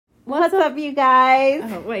What's up, you guys?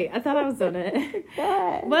 Oh, wait. I thought I was on it.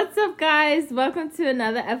 Good. What's up, guys? Welcome to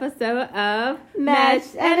another episode of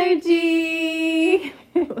Matched Energy.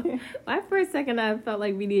 Why for a second I felt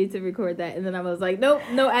like we needed to record that, and then I was like, nope,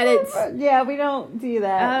 no edits. Yeah, we don't do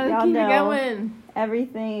that. Y'all keep know it going.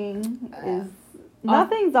 Everything is...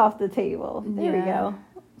 Nothing's off the table. There we go.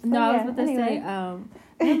 So, no, I was about to say,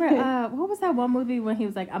 remember, what was that one movie when he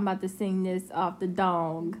was like, I'm about to sing this off the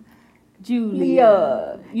dong?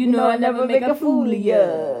 Julia. You know I never make a fool of ya.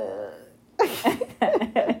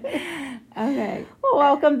 Okay. Well,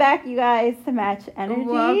 welcome back, you guys, to Match Energy.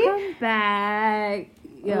 Welcome back.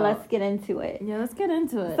 Let's get into it. Yeah, let's get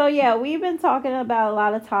into it. So, yeah, we've been talking about a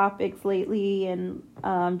lot of topics lately and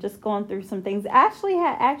just going through some things. Ashley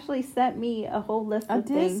had actually sent me a whole list of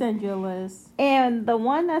things. I did send you a list. And the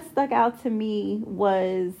one that stuck out to me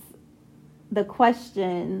was the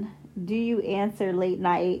question, do you answer late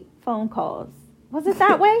night phone calls? Was it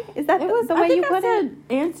that way? Is that the way you put it?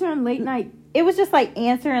 Answering late night. It was just like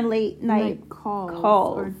answering late night calls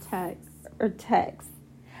or texts.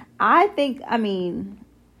 I think,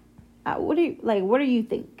 what do you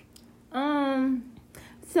think?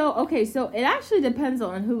 So it actually depends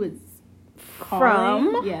on who it's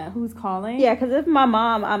calling. From. Yeah, who's calling. Yeah, because if my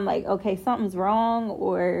mom, I'm like, okay, something's wrong,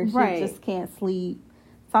 or she just can't sleep,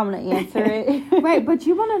 so I'm going to answer it. Right, but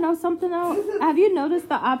you want to know something else? Have you noticed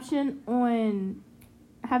the option on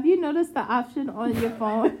your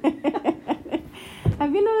phone?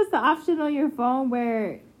 Have you noticed the option on your phone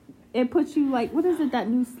where it puts you, like, what is it, that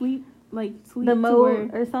new sleep the mode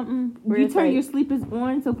or something? You turn your sleep is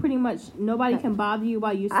on, so pretty much nobody can bother you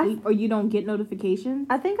while you sleep, or you don't get notifications.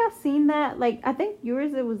 I think I've seen that. Like, I think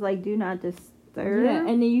yours, it was like, do not disturb. Yeah,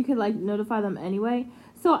 and then you could, like, notify them anyway.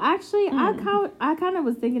 So, actually, I kind of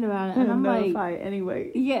was thinking about it, and I'm notify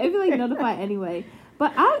anyway. Yeah, it'd be like notify anyway.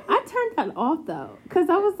 But I turned that off, though, because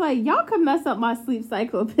I was like, y'all can mess up my sleep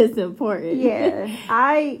cycle if it's important. Yeah,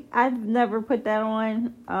 I've never put that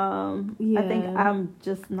on. I think I'm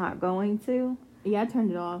just not going to. Yeah, I turned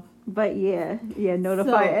it off. But yeah,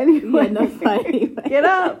 notify anyway. Yeah, notify anyway. Get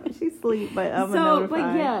up. She's asleep, but I'm going to notify.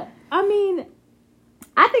 But yeah,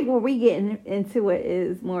 I think where we get into it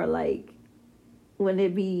is more like when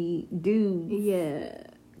it be dudes. Yeah.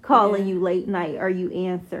 Calling you late night, are you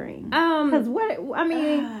answering? Because what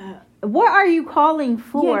are you calling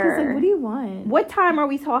for? Yeah, because like, what do you want? What time are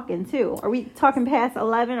we talking to? Are we talking past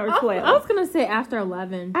 11 or 12? I was gonna say after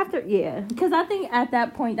 11. Because I think at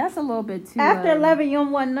that point that's a little bit too. After 11, you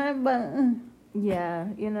don't want nothing but. Yeah,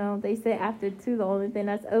 they say after 2, the only thing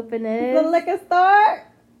that's open is the liquor store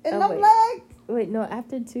in the legs. Wait, no,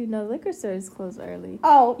 after 2, no, liquor stores close early.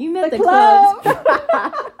 Oh, you meant the club.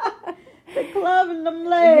 The club and them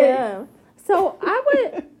legs. Yeah. So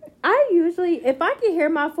I usually, if I can hear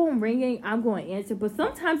my phone ringing, I'm going to answer. But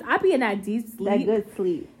sometimes I be in that deep sleep. That good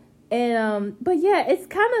sleep. And, but yeah, it's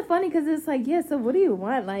kind of funny because it's like, yeah, so what do you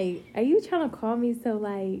want? Like, are you trying to call me so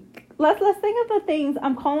like... Let's think of the things.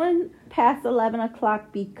 I'm calling past 11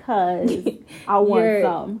 o'clock because I want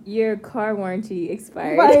some. Your car warranty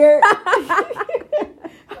expired.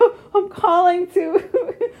 I'm calling to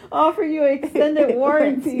offer you an extended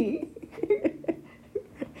warranty.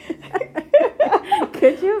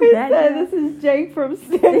 Could you imagine? This is Jake from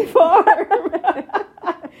State Farm. What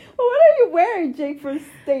are you wearing, Jake from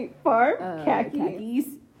State Farm? Khakis.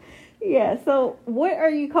 Yeah, so what are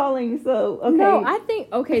you calling? So, okay. No, I think,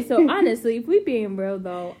 so honestly, if we being real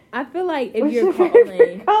though, I feel like if you're calling.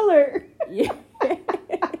 Favorite color? Yeah.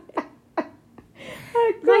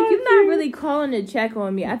 Like, you're not really calling to check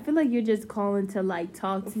on me. I feel like you're just calling to, like,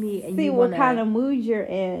 talk to me. And see what kind of mood you're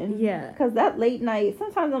in. Yeah. Because that late night,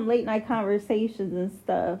 sometimes them late night conversations and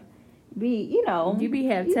stuff, you be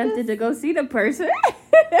tempted to go see the person.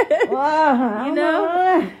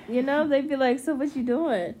 They'd be like, so what you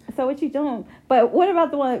doing? But what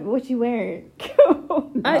about the one, what you wearing?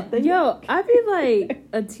 I'd be like,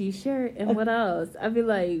 a t-shirt, and what else? I'd be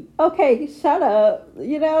like, okay, shut up.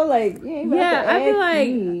 You ain't I'd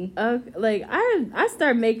be like, I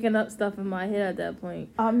start making up stuff in my head at that point.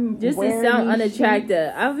 Just to sound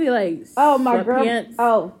unattractive. I'd be like, my pants.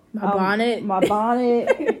 Oh, my bonnet. My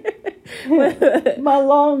bonnet. My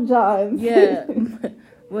long johns. Yeah.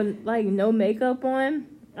 With, like, no makeup on.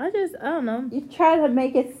 I don't know. You try to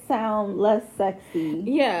make it sound less sexy.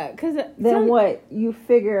 Yeah, because... than what you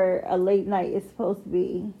figure a late night is supposed to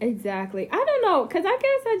be. Exactly. I don't know, because I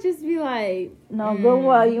guess I'd just be like... No, go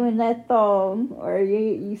while you in that thong, or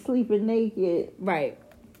you sleeping naked. Right.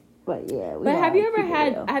 But, yeah. But have you ever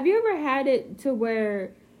had it to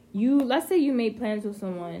where let's say you made plans with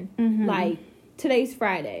someone, like, today's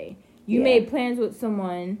Friday. You made plans with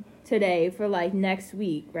someone today for like next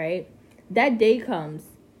week, right? That day comes.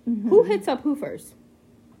 Mm-hmm. Who hits up who first?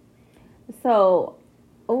 So,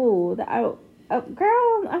 girl,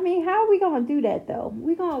 I mean, how are we gonna do that though?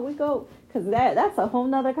 We go because that's a whole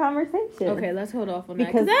nother conversation. Okay, let's hold off on that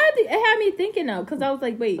because it had me thinking now. Because I was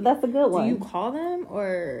like, wait, that's a good one. Do you call them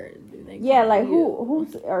or do they? Yeah, like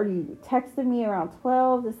who's are you texting me around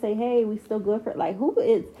 12 to say, hey, we still good for like who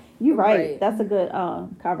is? You right. That's a good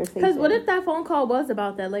conversation. Because what if that phone call was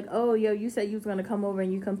about that? Like, oh, yo, you said you was gonna come over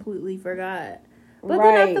and you completely forgot. But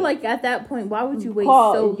then I feel like at that point, why would you wait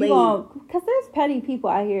so late? Because there's petty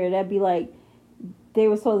people out here that be like, they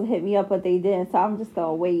were supposed to hit me up, but they didn't. So I'm just going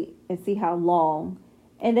to wait and see how long.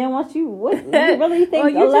 And then once you really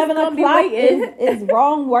think 11 o'clock is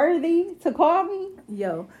wrong worthy to call me?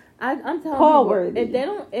 Yo, I'm telling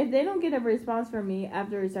you, if they don't get a response from me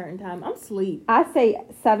after a certain time, I'm asleep. I say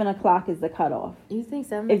 7 o'clock is the cutoff. You think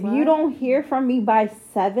 7 o'clock? If you don't hear from me by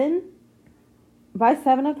 7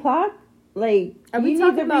 o'clock, like, you need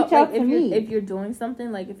to reach out to me. If you're doing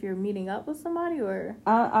something, like if you're meeting up with somebody or...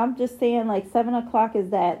 I'm just saying, like, 7 o'clock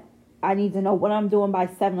is that I need to know what I'm doing by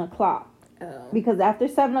 7 o'clock. Oh. Because after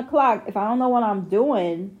 7 o'clock, if I don't know what I'm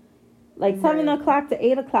doing, like 7 o'clock to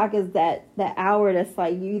 8 o'clock is that hour that's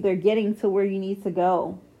like you either getting to where you need to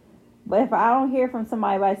go. But if I don't hear from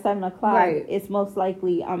somebody by 7 o'clock, it's most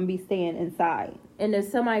likely I'm going to be staying inside. And if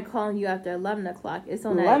somebody calling you after 11 o'clock, it's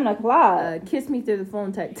on 11 o'clock. Kiss me through the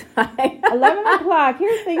phone type time. 11 o'clock.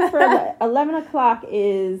 Here's things for 11 o'clock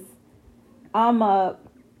is I'm up.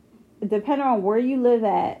 Depending on where you live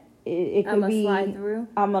at, it could be. Slide through.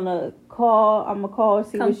 I'm gonna call,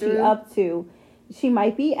 see what she's up to. She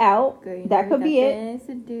might be out. Girl, that could be it.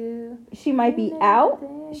 She might be out.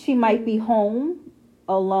 She might be home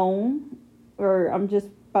alone, or I'm just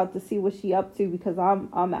about to see what she up to because I'm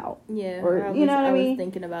out. Yeah. Or you know what I mean?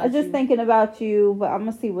 Thinking about I'm just thinking about you, but I'm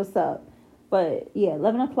gonna see what's up. But yeah,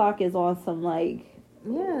 11 o'clock is on some like.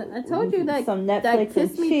 Yeah, I told you that. Some Netflix that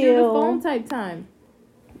kiss and me chill. Through the phone type time.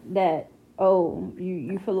 That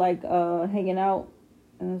you feel like hanging out,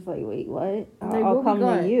 and it's like wait what? Like, I'll come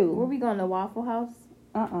to you. Where we going to Waffle House?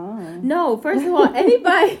 No, first of all,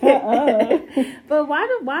 anybody. But why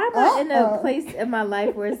am I in a place in my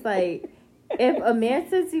life where it's like, if a man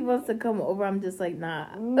says he wants to come over, I'm just like, nah.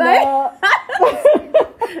 Nah.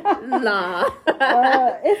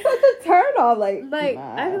 It's such a turn off. Like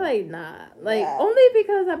nah. I be like, nah. Like, only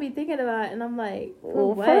because I be thinking about it, and I'm like,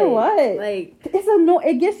 for what? Like, it's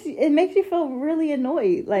it makes you feel really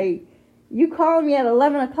annoyed. Like, you calling me at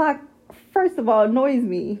 11 o'clock, first of all, annoys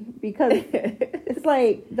me. Because it's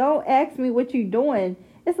like, don't ask me what you doing.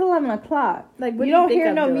 It's 11 o'clock. Like, what you don't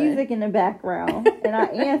hear no music in the background. And I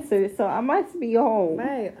answered, so I must be home.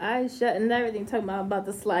 Right. I shut and everything talking about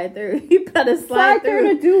to slide through. You better slide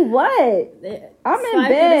through to do what? I'm in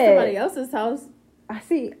bed. To somebody else's house. I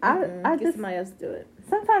see. I just somebody else do it.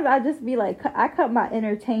 Sometimes I just be like, I cut my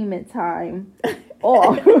entertainment time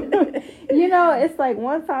off. You know, it's like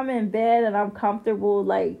once I'm in bed and I'm comfortable,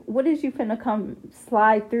 like, what is you finna come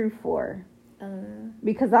slide through for?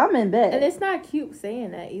 Because I'm in bed. And it's not cute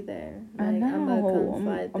saying that either. Like, I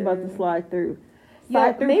know. I'm about to slide through.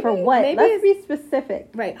 Slide through for what? Let's be specific.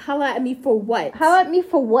 Right. Holla at me for what? Holla at me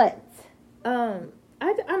for what? I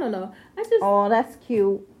don't know. Oh, that's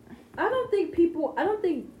cute. I don't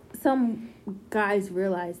think some guys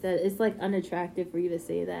realize that it's like unattractive for you to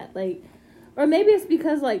say that. Like, or maybe it's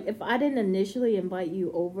because, like, if I didn't initially invite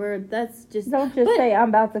you over, that's just... Don't just say, I'm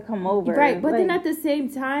about to come over. Right, but like, then at the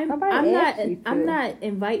same time, I'm not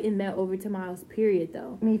inviting men over to my house, period,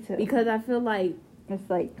 though. Me too. Because I feel like... It's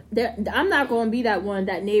like... I'm not going to be that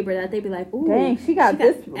neighbor that they be like, ooh... Dang, she got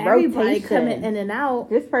this everybody rotation. coming in and out.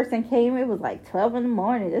 This person came, it was like 12 in the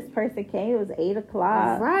morning. This person came, it was 8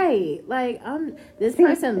 o'clock. Right. Like, this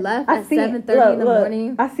person left at 7:30 in the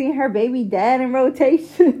morning. I seen her baby dad in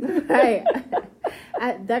rotation. Right.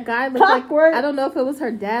 That guy looked Clockwork. Like... I don't know if it was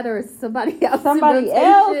her dad or somebody else. Somebody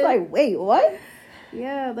else? Like, wait, what?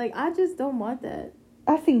 Yeah, like, I just don't want that.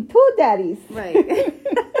 I seen 2 daddies. Right.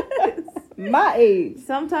 My age.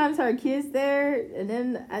 Sometimes her kids there, and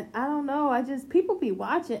then I don't know. People be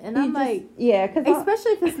watching, and I'm like, yeah, because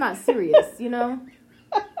especially if it's not serious, you know.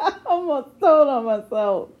 I almost told on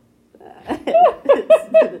myself.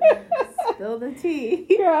 Spill the tea.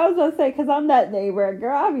 Girl, I was gonna say because I'm that neighbor.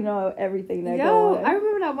 Girl, I be know everything that goes on. I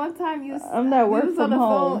remember that one time you was on the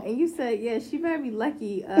home. Phone and you said, "Yeah, she better be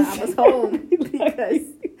lucky I was home because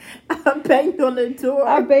I banged on the door.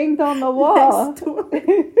 I banged on the wall next door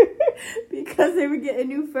because they were getting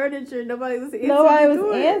new furniture. Nobody was answering. Nobody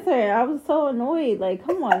was answering. I was so annoyed. Like,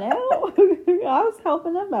 come on now. I was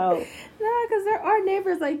helping them out. No, because there are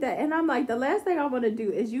neighbors like that. And I'm like, the last thing I want to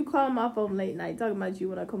do is you call my phone late night talking about you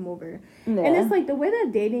when I come over. Yeah. And it's like the way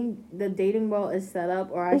that the dating world is set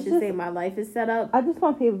up, or I should say my life is set up. I just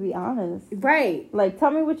want people to be honest. Right. Like,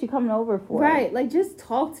 tell me what you coming over for. Right. Like, just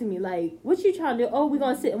talk to me. Like, what you trying to do? Oh, we're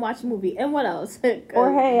going to sit and watch a movie. And what else?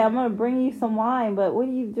 Or, hey, I'm going to bring you some wine, but what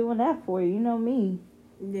are you doing that for? You know me.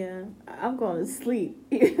 Yeah. I'm going to sleep.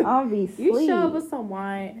 I'll be asleep. You show up with some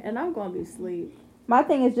wine, and I'm going to be asleep. My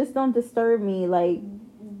thing is just don't disturb me, like,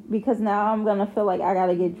 because now I'm going to feel like I got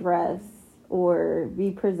to get dressed or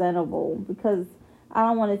be presentable because I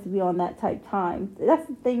don't want it to be on that type time. That's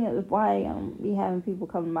the thing of why be having people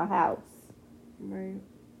come to my house. Right.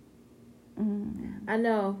 I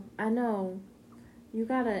know. You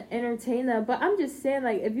got to entertain them, but I'm just saying,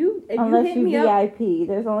 like, if you Unless hit me up. VIP,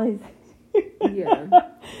 there's only... Yeah.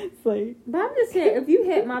 It's like... But I'm just saying, if you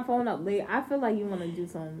hit my phone up late, I feel like you want to do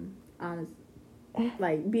something honest.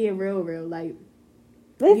 Like, being real, like,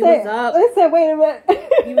 was up. They said, wait a minute.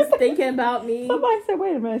 You was thinking about me. Somebody said,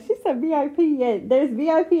 wait a minute. She said VIP, yet there's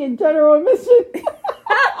VIP in general admission.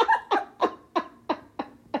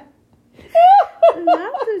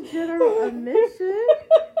 Not the general admission.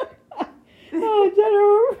 Oh,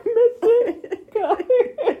 general admission.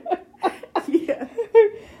 Yeah.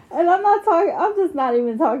 And I'm just not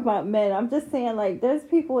even talking about men. I'm just saying, like, there's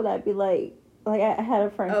people that be like I had a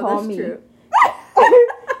friend call me. True.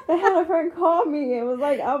 I had a friend call me and was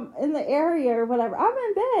like, I'm in the area or whatever. I'm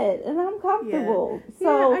in bed and I'm comfortable. Yeah.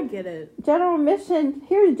 So yeah, I get it. General admission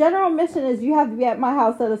is you have to be at my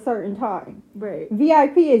house at a certain time. Right.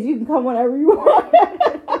 VIP is you can come whenever you want.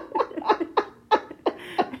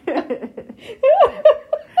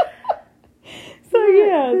 So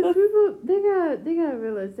yeah, people they got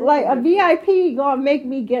realize like a VIP gonna make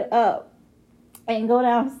me get up and go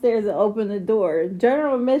downstairs and open the door.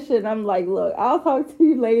 General admission, I'm like, look, I'll talk to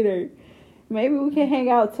you later. Maybe we can hang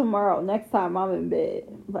out tomorrow. Next time I'm in bed.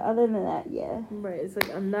 But other than that, yeah. Right. It's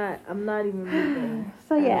like I'm not even moving.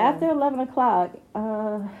 So yeah, after 11 o'clock,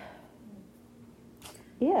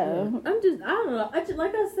 yeah. I don't know.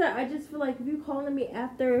 Like I said, I just feel like if you calling me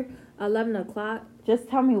after 11 o'clock, just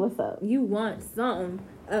tell me what's up. You want something.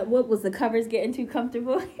 What was the covers getting too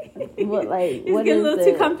comfortable? What like He's what getting is a little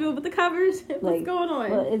too comfortable with the covers. What's like, going on?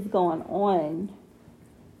 What is going on?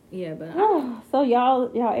 Yeah, but so y'all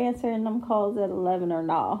answering them calls at 11 or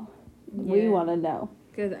no? Yeah. We want to know.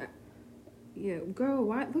 Cause girl,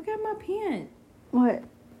 why? Look at my pant. What?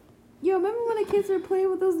 Yo, remember when the kids were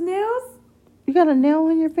playing with those nails? You got a nail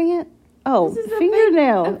in your pant? Oh,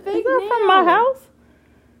 fingernail. A fake is that nail. from my house?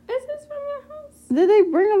 Is this from your house? Did they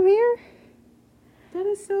bring them here? That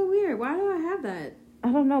is so weird. Why do I have that?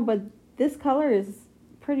 I don't know, but this color is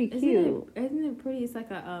pretty cute. Isn't it pretty? It's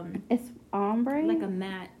like a It's ombre. Like a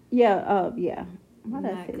matte. Yeah. Yeah. Why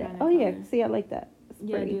did I say that? Oh yeah. See, I like that. It's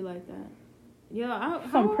yeah, pretty. I do like that. Yeah,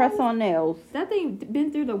 some press-on nails. That thing been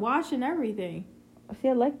through the wash and everything. See,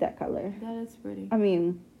 I like that color. That is pretty. I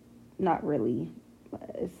mean, not really.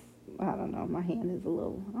 But it's, I don't know. My hand is a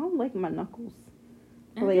little. I don't like my knuckles.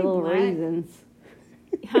 They're like little raisins.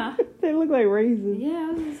 Huh? They look like raisins. Yeah,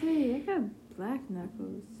 I was gonna say, I got black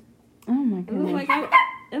knuckles. Oh my goodness.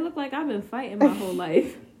 It looked like I've been fighting my whole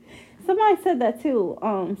life. Somebody said that too.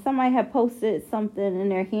 Somebody had posted something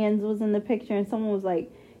and their hands was in the picture and someone was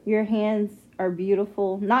like, your hands are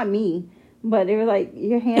beautiful. Not me, but they were like,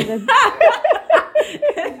 your hands are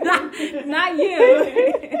not you.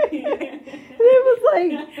 It was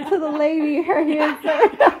like to the lady, her hands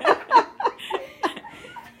are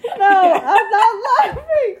No, I'm not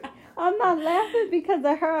laughing. I'm not laughing because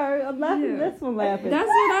of her. I'm laughing this one laughing. That's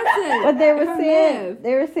what I said. But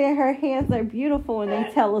they were saying her hands are beautiful and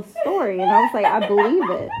they tell a story. And I was like, I believe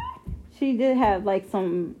it. She did have like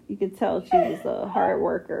some, you could tell she was a hard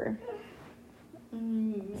worker.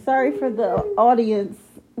 Sorry for the audience.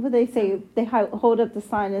 What they say, they hold up the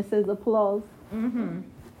sign that says applause. Mm-hmm.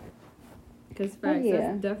 Because facts,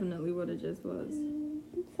 that's definitely what it just was.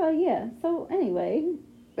 So yeah, so anyway,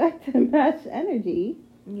 back to Match Energy.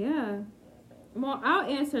 Yeah. Well, I'll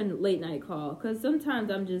answer a late night call because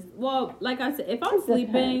sometimes I'm just, well, like I said, if I'm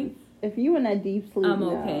sleeping. If you in that deep sleep, I'm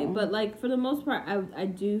okay. But like for the most part, I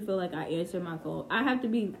do feel like I answer my phone. I have to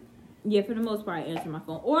be, for the most part, I answer my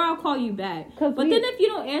phone. Or I'll call you back. But then if you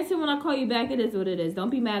don't answer when I call you back, it is what it is. Don't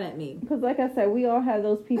be mad at me. Because like I said, we all have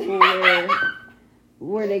those people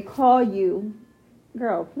where they call you,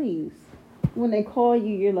 girl, please. When they call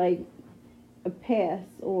you, you're like, a pass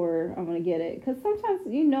or I'm going to get it. Because sometimes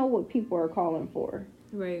you know what people are calling for.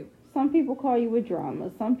 Right. Some people call you with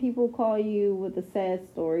drama. Some people call you with a sad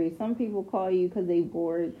story. Some people call you because they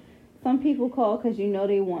bored. Some people call because you know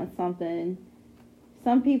they want something.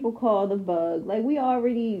 Some people call the bug. Like, we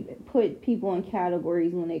already put people in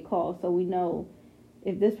categories when they call, so we know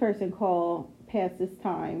if this person call past this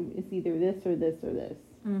time, it's either this or this or this.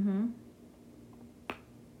 Mm-hmm.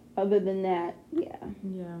 Other than that, yeah.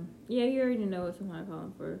 Yeah. Yeah, you already know what somebody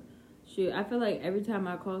calling for. Shoot, I feel like every time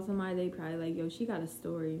I call somebody, they probably like, yo, she got a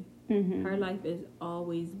story. Mm-hmm. Her life is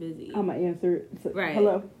always busy. I'm going to answer it. Right.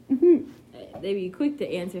 Hello. They be quick to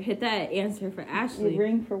answer. Hit that answer for Ashley. It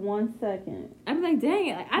ring for 1 second. I'm like, dang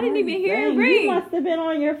it. Like, I didn't even hear it ring. You must have been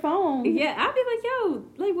on your phone. Yeah, I'd be like, yo,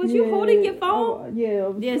 like, was you holding your phone?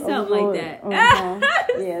 Yeah, something like that. Uh-huh.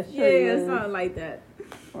 Yeah, sure. Yeah, something like that.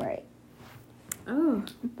 Right. Oh.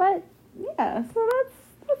 But, yeah, so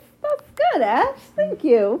that's good, Ash. Thank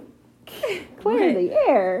you. Clear the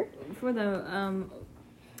air. For the,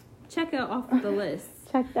 check it off the list.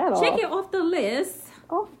 Check that off. Check it off the list.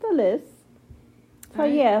 Off the list. So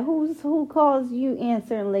Right. yeah, who calls you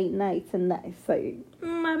answering late night tonight? Say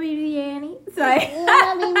My baby Annie. Sorry.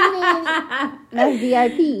 that's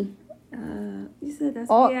VIP. You said that's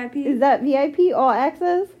All, VIP? Is that VIP? All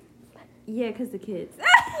access? Yeah, because the kids.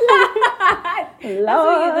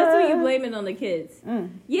 Lord. That's what you blame it on the kids. Mm.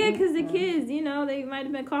 Yeah, because the kids, you know, they might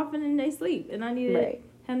have been coughing in their sleep, and I needed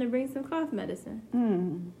him to bring some cough medicine.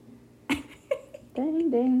 Mm. Ding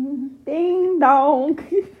ding ding dong.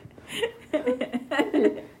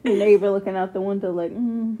 Your neighbor looking out the window like,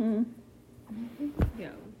 mm-hmm.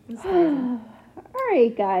 Yeah. All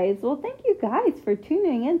right, guys. Well, thank you guys for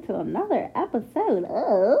tuning in to another episode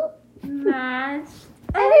of Match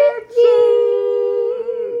Energy.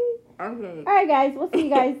 Okay. All right, guys. We'll see you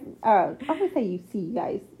guys. I would say see you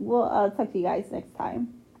guys. We'll talk to you guys next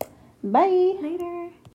time. Bye. Later.